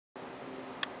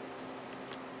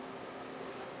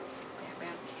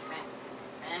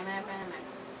Isa.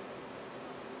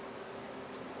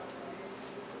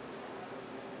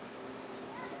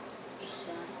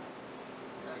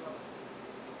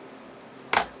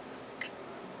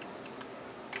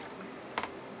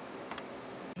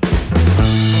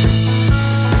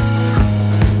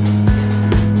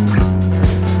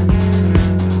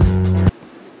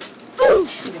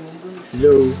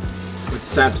 Hello,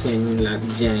 what's up sa inyong lahat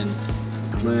dyan,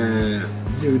 mga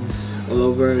dudes all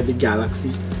over the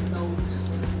galaxy.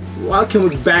 Welcome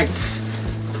back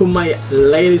to my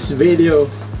latest video.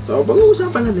 So,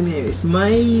 pag-uusapan natin ngayon is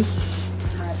may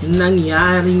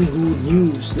nangyaring good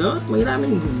news, no? May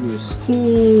maraming good news.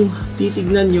 Kung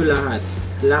titignan nyo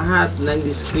lahat ng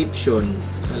description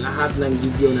sa lahat ng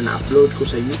video na na-upload ko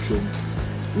sa YouTube,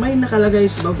 may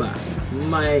nakalagay sa baba,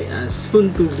 may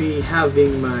soon to be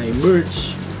having my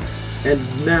merch. And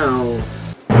now,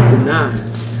 ito na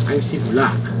ang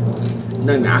simula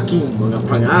ng aking mga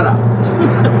pangarap.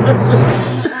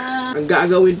 Ang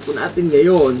gagawin po natin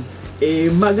ngayon,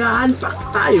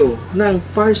 mag-unpack tayo ng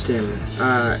parcel.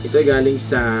 Ito ay galing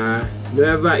sa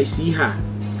Nueva Ecija,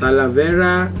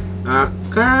 Talavera,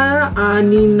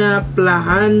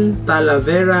 Kaaninaplahan,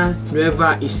 Talavera,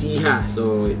 Nueva Ecija.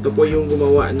 So, ito po yung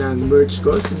gumawa ng merch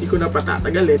ko. Hindi ko na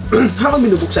patatagalin. Habang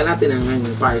binubuksan natin ang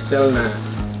parcel na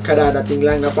kadadating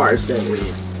lang na parcel.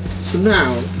 So now,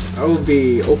 I will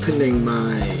be opening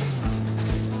my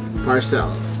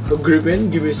parcel. So Griffin,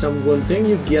 give me some gunting.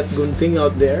 You get gunting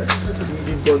out there. You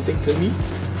give gunting to me.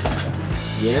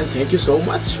 Yeah, thank you so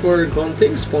much for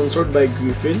gunting, sponsored by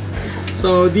Griffin.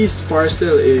 So this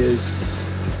parcel is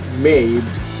made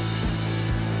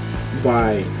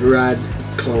by Rad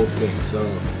Clothing. So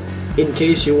in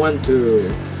case you want to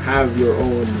have your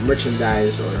own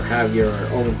merchandise or have your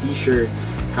own t-shirt,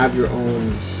 have your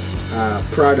own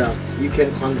product, you can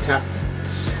contact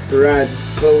Rad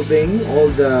Clothing.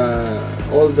 All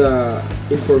the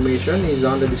information is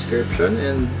on the description,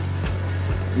 and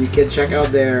you can check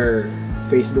out their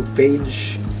Facebook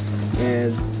page.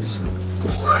 And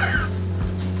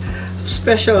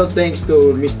special thanks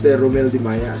to Mr. Romel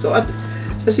Dimaya. So at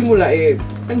sa simula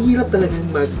ang hirap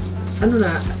talagang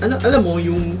alam mo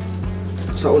yung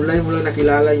sa online mo lang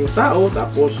nakilala yung tao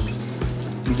tapos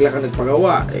bigla ka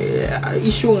nagpagawa.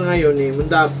 Issue nga ngayon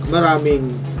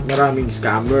maraming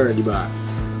scammer, di ba?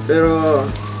 Pero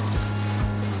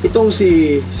itong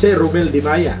si Sir Romel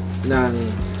Dimaya ng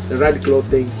Rad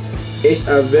Clothing is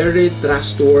a very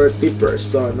trustworthy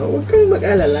person. No? Huwag kang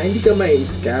mag-alala, hindi ka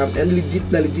mai-scam, and legit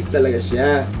talaga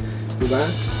siya. Di ba?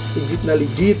 Legit na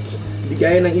legit. Hindi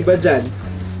gaya ng iba dyan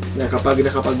na kapag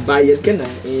nakapagbayad ka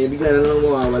na, bigla na lang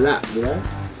mawawala. Di ba?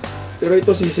 Pero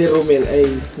ito si Sir Romel ay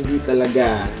hindi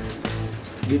talaga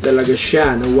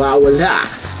siya nawawala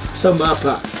sa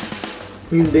mapa.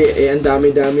 Hindi, ang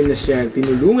dami-dami na siya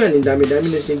tinulungan, ang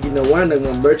dami-dami na siya ginawa ng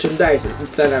mga merchandise.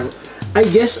 I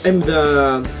guess I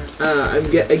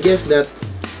guess that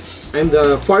I'm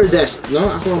the farthest, no?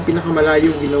 Ako ang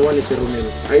pinakamalayong ginawa ni Sir Romel.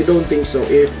 I don't think so.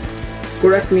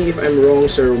 Correct me if I'm wrong,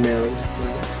 Sir Romel.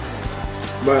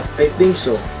 But I think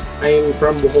so. I'm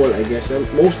from Bohol, I guess.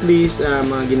 Mostly sa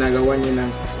mga ginagawa niya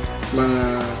ng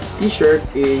mga t-shirt,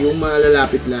 yung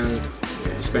malalapit lang,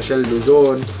 special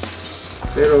Luzon.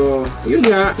 Pero, yun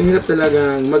nga, hirap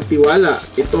talagang magtiwala.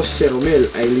 Ito si Sir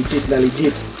Romel ay legit na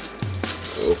legit.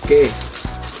 Okay.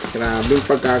 Grabing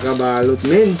pagkakabalot,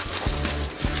 men.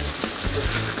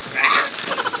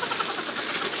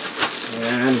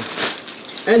 Ayan.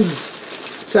 And,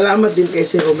 salamat din kay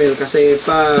Sir Romel kasi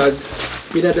pag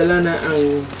pinadala na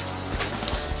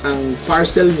ang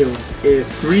parcel nyo,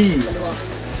 free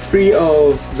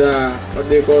of the, what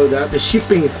do you call that? The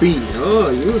shipping fee.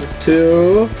 Oh, yun.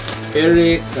 To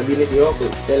Eric, Nabilis Iyo,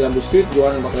 Telambo Street,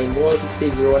 Juan Baclain Mall,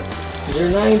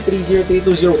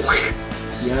 6801-0930-320.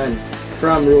 Yan.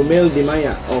 From Romel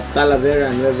Dimaya of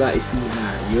Talavera, Nueva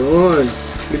Ecija. Yun.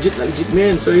 Legit na legit,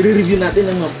 men. So, i-review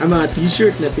natin ang mga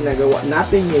t-shirt na pinagawa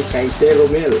natin kay Sir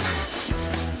Romel.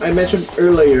 I mentioned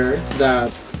earlier that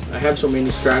I have so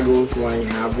many struggles while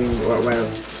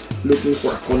looking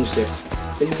for a concept.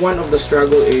 And one of the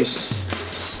struggle is,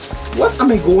 what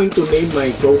am I going to name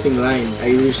my clothing line?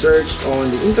 I researched on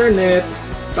the internet,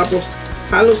 tapos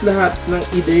halos lahat ng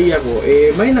ideya ko,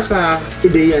 may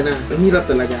naka-ideya na. Ang hirap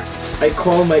talaga. I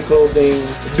call my clothing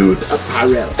Dude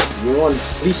Apparel. Yun.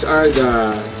 These are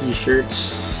the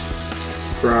t-shirts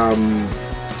from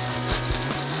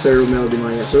Sir Romel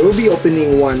Dimaya. So we'll be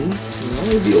opening one.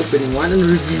 We'll be opening one and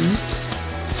review.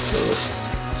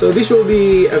 So this will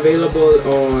be available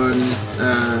on,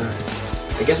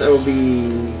 I guess I will be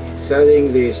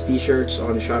selling these t-shirts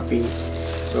on Shopee.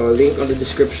 So link on the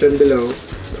description below.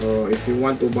 So if you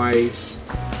want to buy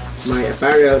my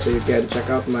apparel, so you can check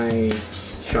out my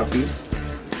Shopee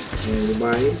and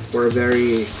buy for a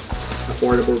very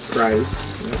affordable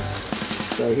price. You know?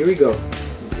 So here we go.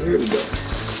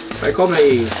 I call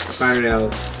my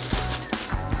apparel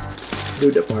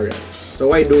Dude Apparel. So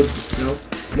why Dude? You know,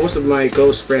 most of my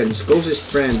closest friends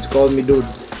call me Dude,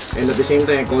 and at the same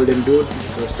time I call them Dude.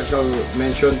 So special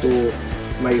mention to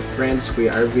my friends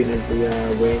Kuya Arvin and Kuya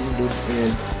Wayne, Dude.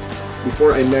 And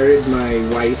before I married my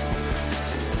wife,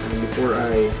 and before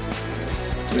I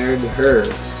married her,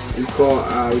 we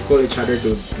call each other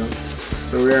Dude. You know?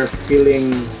 So we are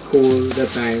feeling cool that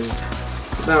time.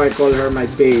 Now I call her my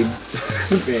babe,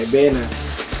 Bena.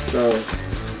 So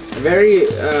very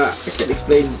I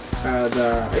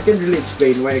can really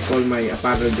explain why I call my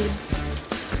apparel Dude.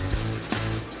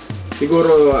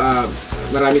 Siguro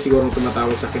marami sigurong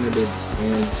tumatawag sa akin na Dude,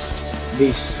 and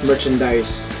this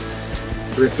merchandise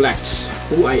reflects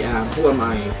who I am, who am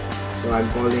I. So I'm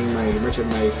calling my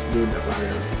merchandise Dude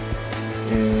Apparel,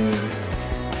 and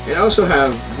I also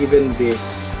have given this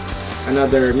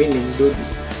another meaning. Dude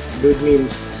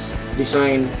means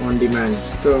design on demand.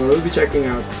 So we'll be checking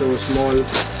out. So small,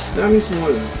 daming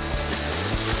small.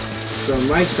 So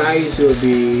my size will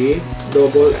be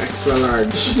double extra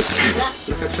large.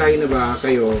 Nakatry na ba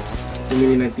kayo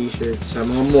pumili ng t-shirt sa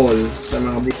mga mall, sa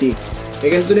mga boutique? Eh,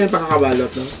 ganito na yung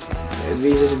pakakabalot, no?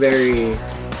 This is very,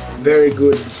 very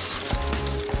good.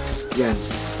 Yan,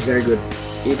 very good.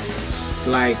 It's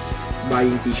like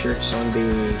buying t-shirts on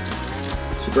the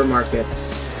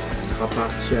supermarkets.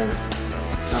 Nakapack siya.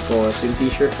 Tapos yung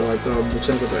t-shirt ko, ito,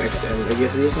 buksan ko to XL. I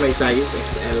guess this is my size,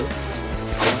 XL.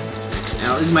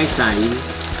 XL is my size.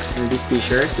 And this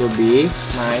t-shirt will be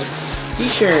my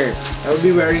t-shirt. I will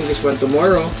be wearing this one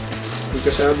tomorrow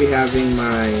because I'll be having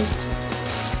my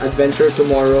adventure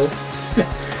tomorrow.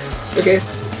 Okay.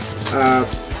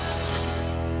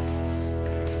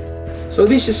 So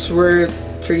this is worth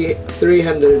 300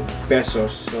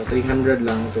 pesos. So 300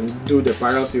 lang. You can do the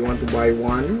apparel if you want to buy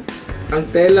one.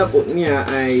 Ang tela po niya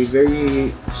ay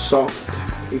very soft.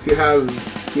 If you have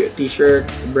t-shirt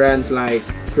brands like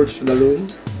Fruits of the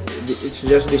Loom, it's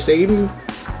just the same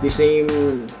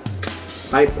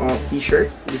type of t-shirt,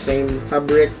 the same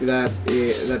fabric that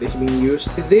is being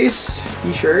used. This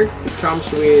t-shirt, it comes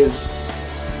with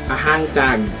a hang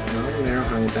tag. No? Merong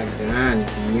hang tag.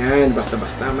 Yan,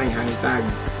 basta-basta may hang tag.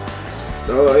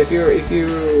 So if you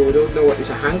don't know what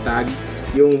is a hang tag,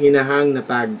 yung hinahang na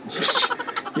tag.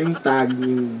 Yung tag,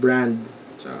 yung brand.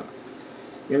 So,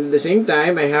 and at the same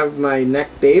time, I have my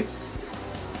neck tape.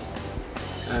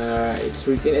 It's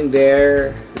written in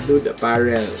there, Dude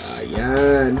Apparel.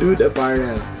 Ayan, Dude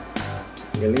Apparel.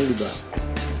 Galing, diba?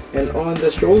 And on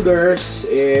the shoulders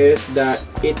is the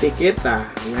etiqueta.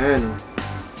 Ayan.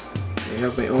 I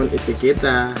have my own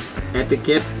etiqueta.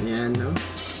 Etiquette. Ayan, no?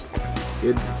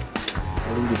 Good.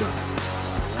 Galing, diba?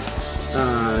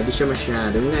 Di siya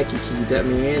masyadong nakikita,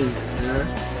 man.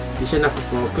 Di siya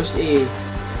nakafocus, eh.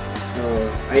 So,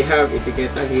 I have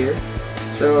etiqueta here.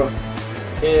 So,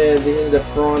 this is the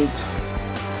front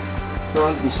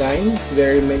design.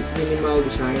 Very minimal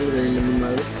design, very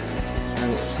minimal.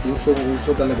 And uso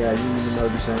talaga yung minimal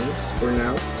designs for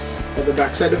now. At the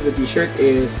back side of the t-shirt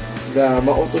is the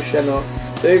maoto siya, no?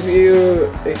 So if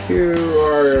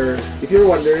you're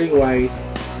wondering why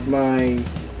my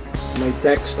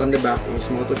text on the back is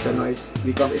moto siya, no? It's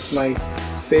because it's my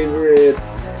favorite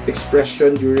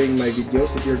expression during my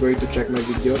videos. If you're going to check my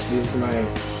videos, this is my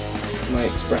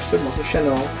expression. Moto siya,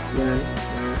 no? Yan.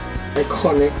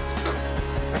 Iconic,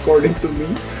 according to me.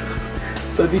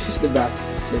 So this is the back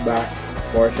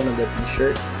portion of the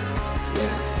t-shirt.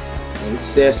 Yeah. And it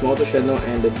says Moto siya, no?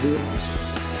 And the dude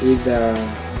with the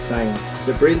sign.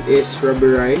 The print is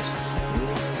rubberized.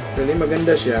 Really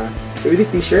maganda siya. So with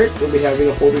this t-shirt, we'll be having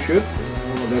a photo shoot.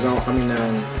 Magagawa kami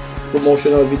ng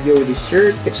promotional video with this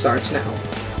shirt. It starts now.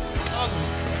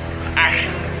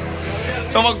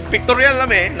 So mag-pictorial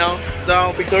namin, no?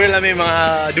 So pictorial namin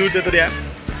mga dude to diya.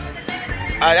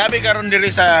 Labi karon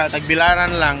diri sa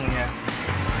Tagbilaran lang.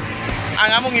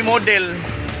 Ang among i-model,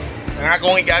 ang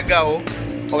akong igagaw,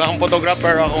 o akong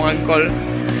photographer, o akong uncle.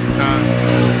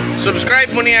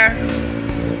 Subscribe mo niya.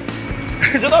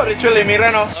 Ito to, Richwil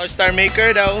Emera, no? Star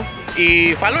Maker daw.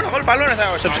 I-follow na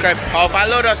sa subscribe.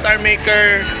 Follow daw Star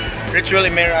Maker Richwil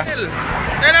Emera.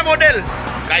 Kaya na model.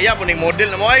 Kaya po ni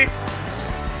model na mo ay.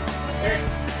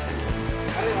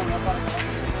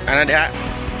 Ano diha?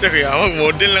 Sige, ako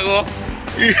model na ko.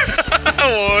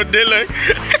 Model ay.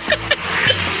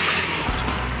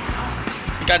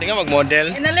 Ikaw di nga mag-model.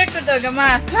 In-alert ko to,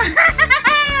 gamas.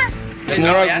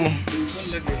 Murag mo.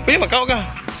 Pwede magkaw ka.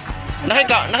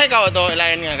 Nakikaw ito,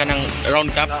 ilayan nga ka ng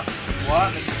round cap.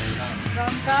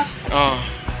 Brown cup. Oh.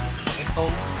 Ito.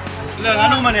 Lang,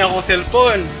 ano man ako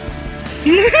cellphone?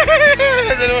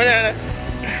 Ano naman yan?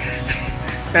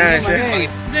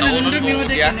 Nalundog yung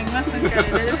mga kanagmas.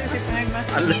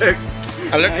 Alert.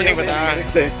 Alert pa niya ba taan?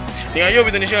 Tingnan nyo,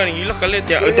 bito niya siya, nangilak kalit.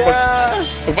 Ito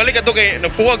pagbalik ka to kay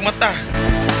nagpuwag mata.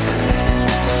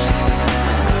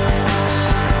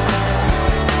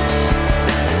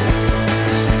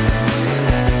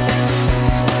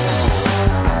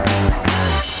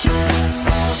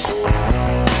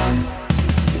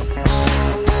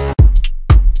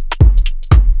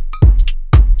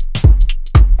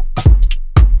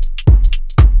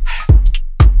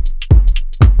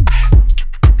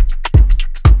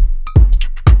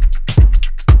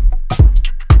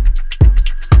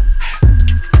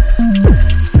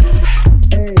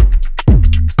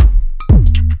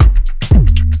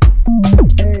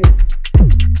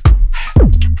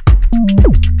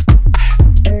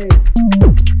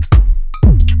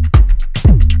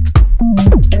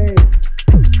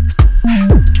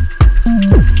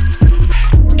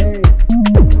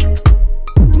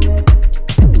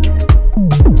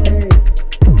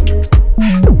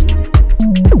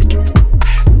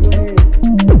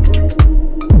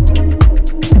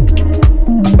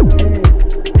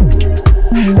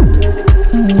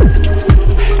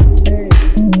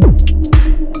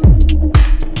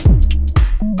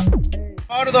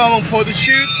 Ang photo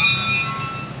shoot.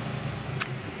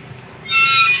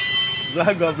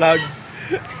 Vlog.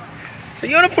 So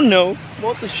you wanna know,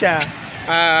 moto siya.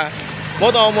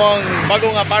 Moto mong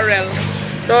bagong apparel.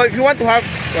 So if you want to have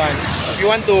one, if you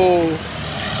want to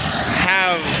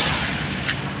have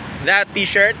that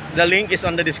t-shirt, the link is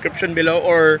on the description below,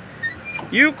 or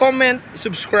you comment,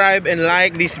 subscribe, and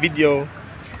like this video.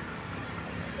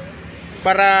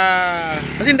 Para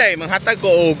masinday manghatag ko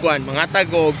og kuan, manghatag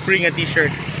ko og free nga t-shirt,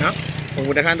 ha?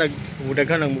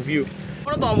 Pagmudaghan ng review.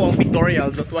 Ano to ang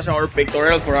pictorial? That was our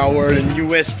pictorial for our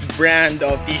newest brand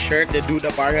of t-shirt, the Dude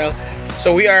Apparel.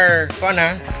 So we are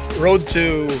road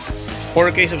to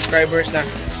 4K subscribers na.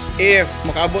 If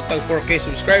makaabot tag 4K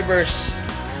subscribers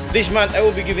this month, I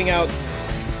will be giving out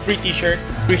free t-shirt,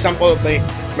 free sample of my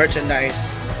merchandise.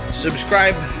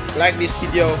 Subscribe, like this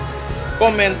video,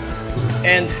 comment,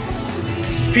 and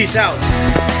peace out.